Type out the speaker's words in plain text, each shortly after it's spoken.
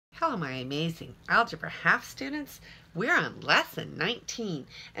Hello, my amazing Algebra Half students. We're on lesson 19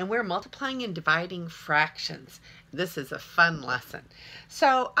 and we're multiplying and dividing fractions. This is a fun lesson.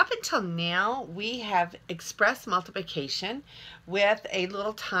 So up until now, we have expressed multiplication with a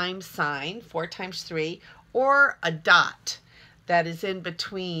little times sign, 4 times 3, or a dot that is in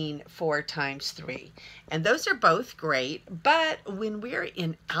between 4 times 3. And those are both great, but when we're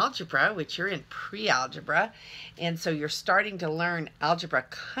in algebra, which you're in pre-algebra, and so you're starting to learn algebra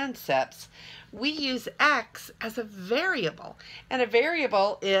concepts, we use x as a variable. And a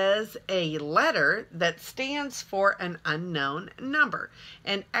variable is a letter that stands for an unknown number.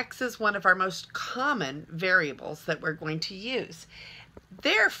 And x is one of our most common variables that we're going to use.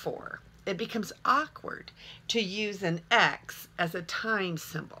 Therefore, it becomes awkward to use an x as a times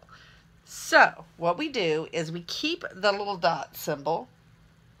symbol. So what we do is we keep the little dot symbol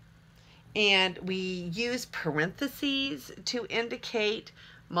and we use parentheses to indicate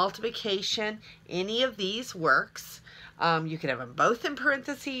multiplication. Any of these works. You could have them both in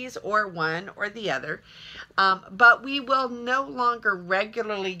parentheses or one or the other. But we will no longer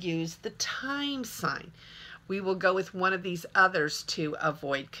regularly use the times sign. We will go with one of these others to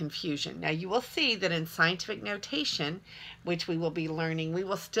avoid confusion. Now you will see that in scientific notation, which we will be learning, we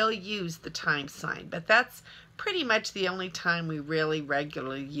will still use the times sign, but that's pretty much the only time we really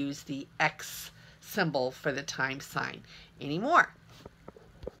regularly use the X symbol for the times sign anymore.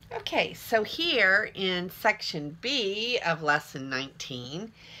 Okay, so here in section B of lesson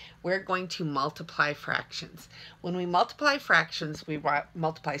 19, we're going to multiply fractions. When we multiply fractions, we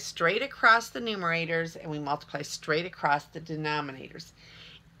multiply straight across the numerators and we multiply straight across the denominators.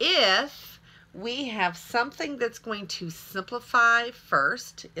 If we have something that's going to simplify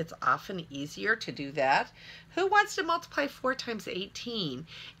first, it's often easier to do that. Who wants to multiply 4 times 18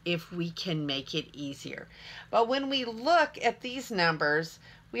 if we can make it easier? But when we look at these numbers,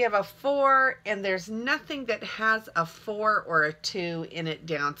 we have a 4 and there's nothing that has a 4 or a 2 in it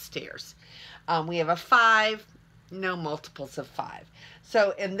downstairs. We have a 5, no multiples of 5.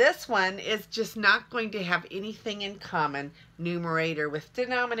 So in this one, it's just not going to have anything in common, numerator with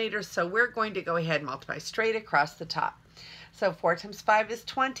denominator, so we're going to go ahead and multiply straight across the top. So 4 times 5 is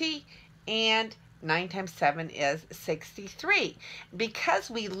 20 and 9 times 7 is 63. Because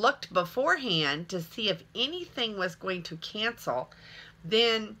we looked beforehand to see if anything was going to cancel,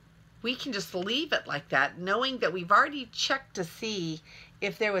 then we can just leave it like that, knowing that we've already checked to see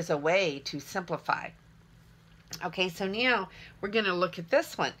if there was a way to simplify. Okay, so now we're going to look at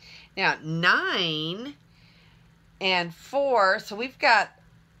this one. Now, 9 and 4, so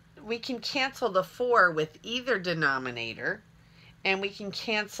we can cancel the 4 with either denominator, and we can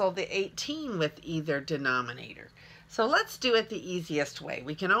cancel the 18 with either denominator. So let's do it the easiest way.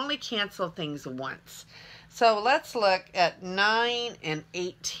 We can only cancel things once. So let's look at 9 and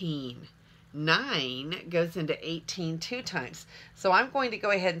 18. 9 goes into 18 2 times. So I'm going to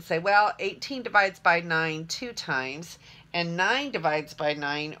go ahead and say, well, 18 divides by 9 2 times, and 9 divides by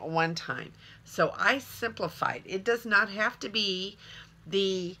 9 1 time. So I simplified. It does not have to be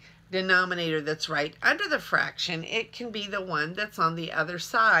the denominator that's right under the fraction. It can be the one that's on the other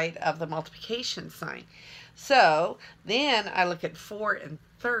side of the multiplication sign. So then I look at 4 and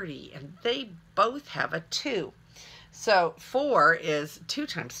 30, and they both have a 2. So 4 is 2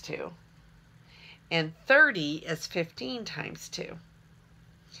 times 2, and 30 is 15 times 2.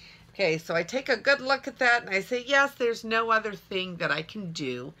 Okay, so I take a good look at that, and I say, yes, there's no other thing that I can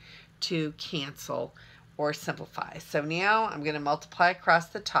do to cancel or simplify. So now I'm going to multiply across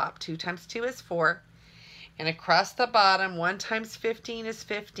the top. 2 times 2 is 4, and across the bottom, 1 times 15 is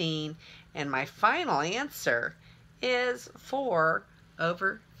 15, and my final answer is 4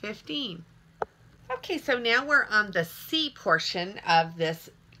 over 15. Okay, so now we're on the C portion of this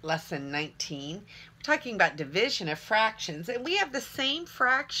lesson 19. We're talking about division of fractions, and we have the same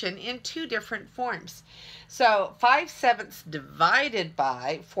fraction in 2 different forms. So 5/7 divided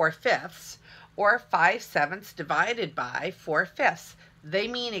by 4/5, or 5/7 divided by 4/5. They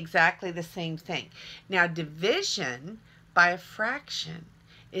mean exactly the same thing. Now, division by a fraction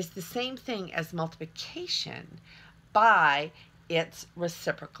is the same thing as multiplication by its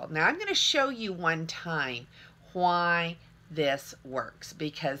reciprocal. Now I'm going to show you one time why this works,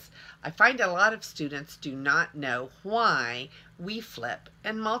 because I find a lot of students do not know why we flip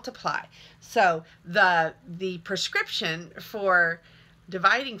and multiply. So the prescription for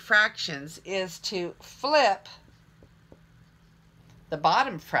dividing fractions is to flip the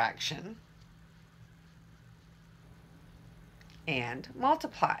bottom fraction and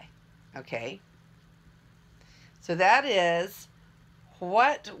multiply. Okay, so that is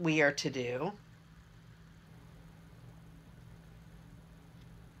what we are to do.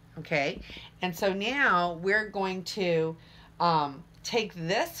 Okay, and so now we're going to take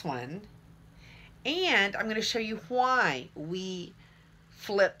this one, and I'm going to show you why we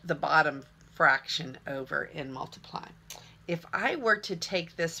flip the bottom fraction over in multiply. If I were to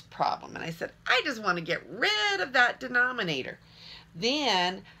take this problem and I said, I just want to get rid of that denominator,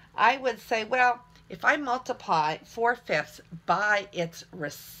 then I would say, well, if I multiply 4/5 by its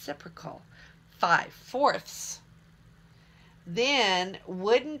reciprocal, 5/4, then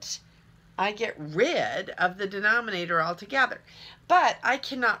wouldn't I get rid of the denominator altogether? But I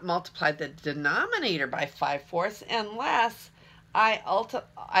cannot multiply the denominator by 5/4 unless I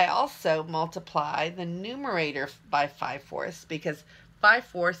also multiply the numerator by 5/4, because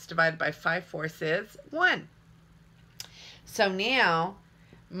 5/4 divided by 5/4 is 1. So now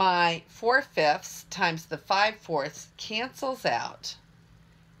my 4/5 times the 5/4 cancels out.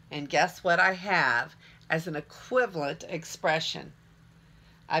 And guess what I have as an equivalent expression?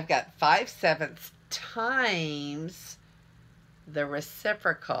 I've got 5/7 times the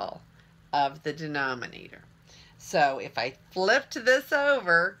reciprocal of the denominator. So if I flipped this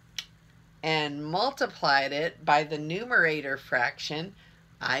over and multiplied it by the numerator fraction,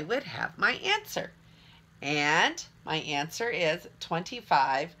 I would have my answer. And my answer is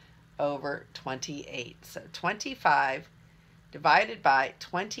 25/28. So 25 divided by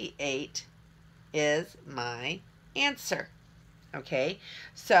 28 is my answer. Okay,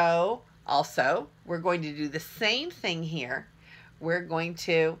 so also we're going to do the same thing here. We're going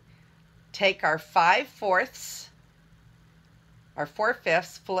to take our 5/4, our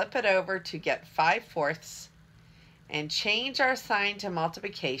 4/5, flip it over to get 5/4, and change our sign to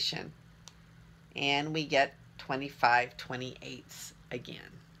multiplication, and we get 25/28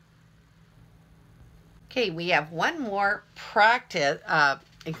 again. Okay, we have one more practice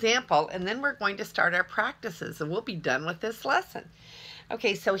example, and then we're going to start our practices, and we'll be done with this lesson.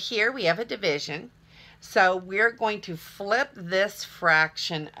 Okay, so here we have a division. So we're going to flip this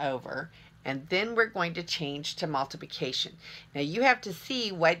fraction over, and then we're going to change to multiplication. Now you have to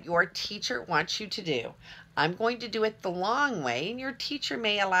see what your teacher wants you to do. I'm going to do it the long way, and your teacher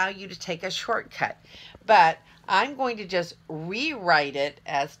may allow you to take a shortcut. But I'm going to just rewrite it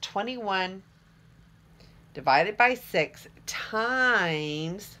as 21 divided by 6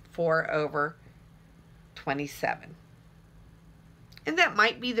 times 4/27. And that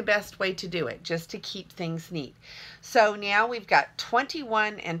might be the best way to do it, just to keep things neat. So now we've got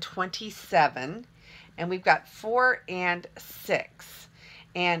 21 and 27, and we've got 4 and 6.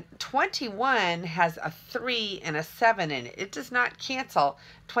 And 21 has a 3 and a 7 in it. It does not cancel.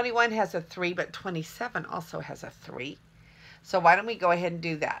 21 has a 3, but 27 also has a 3. So why don't we go ahead and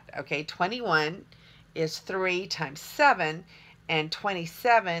do that? Okay, 21 is 3 times 7, and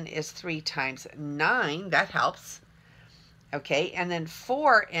 27 is 3 times 9. That helps. Okay, and then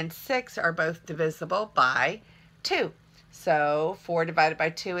 4 and 6 are both divisible by 2. So 4 divided by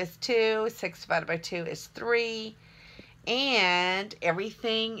 2 is 2, 6 divided by 2 is 3, and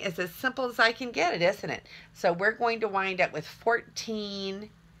everything is as simple as I can get it, isn't it? So we're going to wind up with 14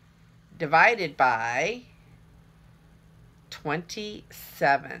 divided by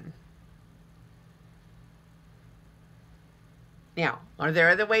 27. Now, are there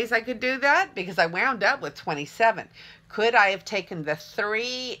other ways I could do that? Because I wound up with 27. Could I have taken the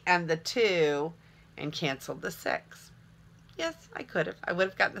 3 and the 2 and canceled the 6? Yes, I could have. I would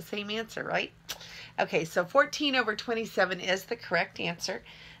have gotten the same answer, right? Okay, so 14/27 is the correct answer.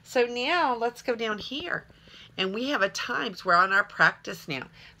 So now let's go down here. And we have a times. We're on our practice now.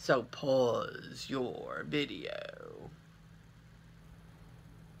 So pause your video.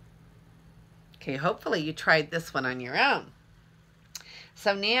 Okay, hopefully you tried this one on your own.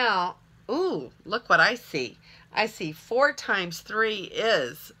 So now, ooh, look what I see. I see 4 times 3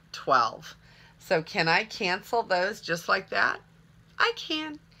 is 12. So can I cancel those just like that? I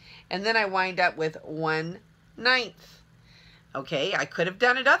can. And then I wind up with 1/9. Okay, I could have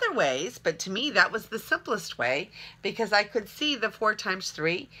done it other ways, but to me that was the simplest way, because I could see the 4 times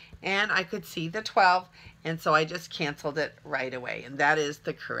 3 and I could see the 12, and so I just canceled it right away. And that is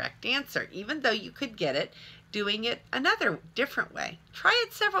the correct answer, even though you could get it doing it another different way. Try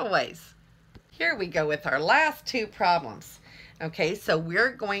it several ways. Here we go with our last two problems. Okay, so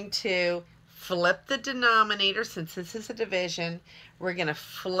we're going to flip the denominator. Since this is a division, we're going to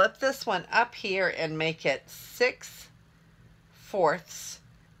flip this one up here and make it 6/4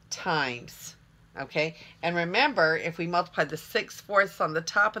 times. Okay, and remember, if we multiply the 6/4 on the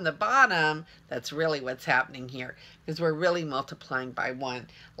top and the bottom, that's really what's happening here, because we're really multiplying by 1,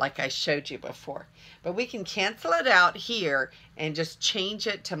 like I showed you before. But we can cancel it out here and just change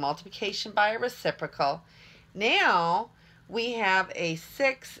it to multiplication by a reciprocal. Now we have a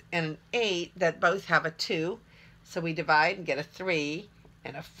 6 and an 8 that both have a 2. So we divide and get a 3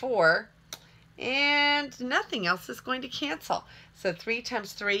 and a 4. And nothing else is going to cancel. So 3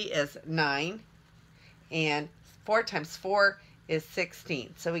 times 3 is 9. And 4 times 4 is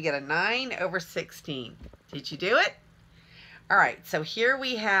 16. So we get a 9 over 16. Did you do it? All right, so here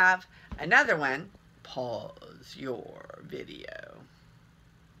we have another one. Pause your video.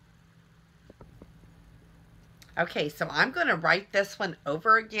 Okay, so I'm going to write this one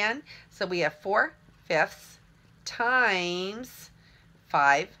over again. So we have 4/5 times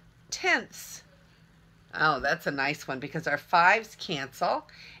 5/10. Oh, that's a nice one because our 5's cancel.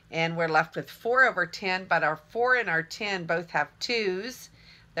 And we're left with 4 over 10, but our 4 and our 10 both have 2's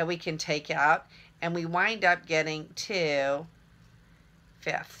that we can take out. And we wind up getting 2/5.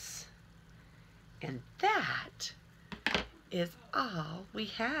 And that is all we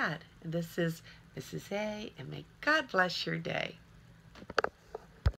had. This is Mrs. A, and may God bless your day.